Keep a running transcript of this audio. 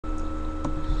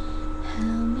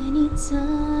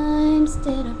times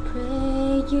did I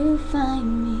pray you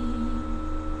find me?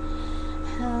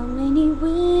 How many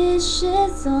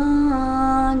wishes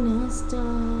on a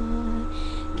star,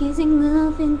 gazing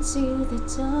up into the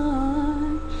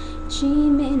dark,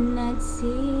 dreaming I'd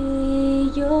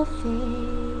see your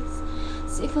face,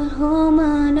 safe at home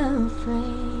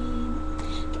unafraid,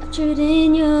 captured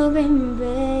in your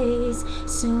embrace.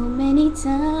 So many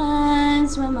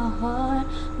times when my heart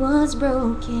was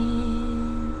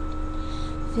broken,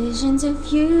 visions of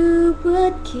you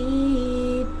would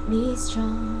keep me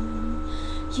strong.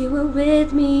 You were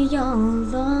with me all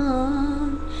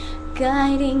along,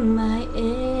 guiding my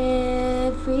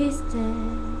every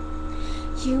step.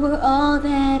 You were all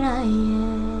that I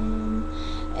am,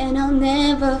 and I'll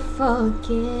never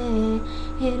forget.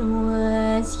 It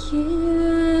was you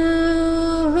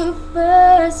who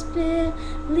first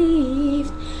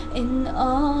believed in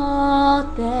all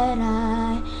that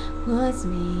I was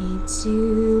made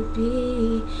to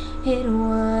be. It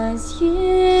was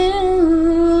you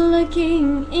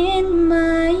looking in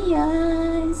my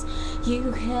eyes.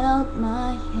 You held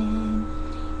my hand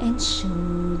and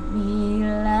showed me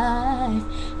life,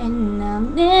 and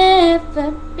I've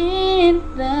never been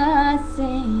the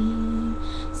same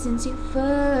since you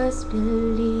first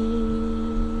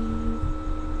believed.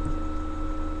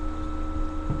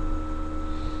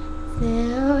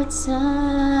 There were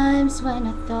times when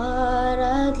I thought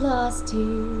I'd lost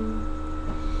you,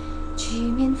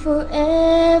 dreaming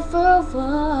forever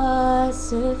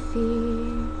was a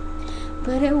fear,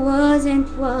 but it wasn't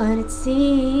what it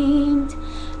seemed.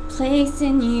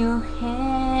 Placing your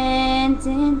hand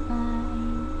in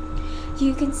mine,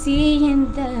 you can see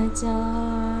in the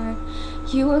dark.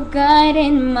 You were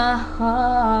guiding my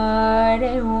heart.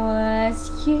 It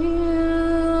was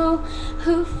you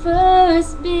who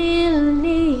first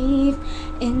believed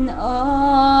in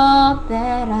all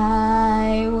that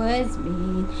I was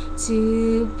made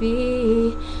to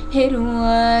be. It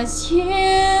was you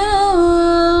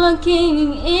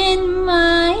looking in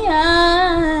my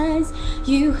eyes.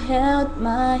 You held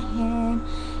my hand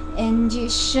and you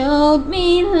showed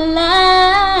me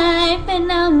life,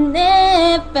 and I've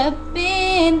never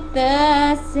been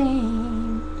the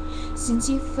same since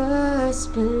you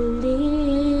first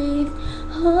believed.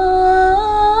 Oh,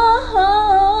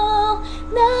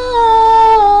 no,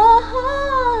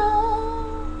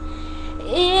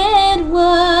 it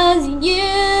was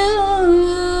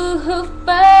you who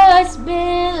first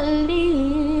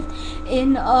believed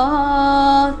in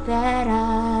all that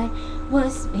I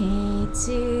was made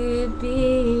to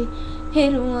be.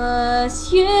 It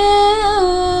was you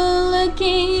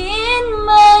looking in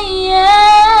my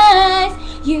eyes.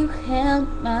 You held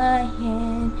my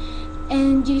hand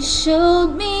and you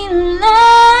showed me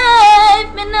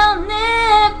life, and I've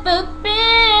never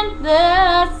been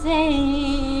the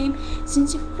same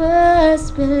since you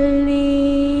first believed.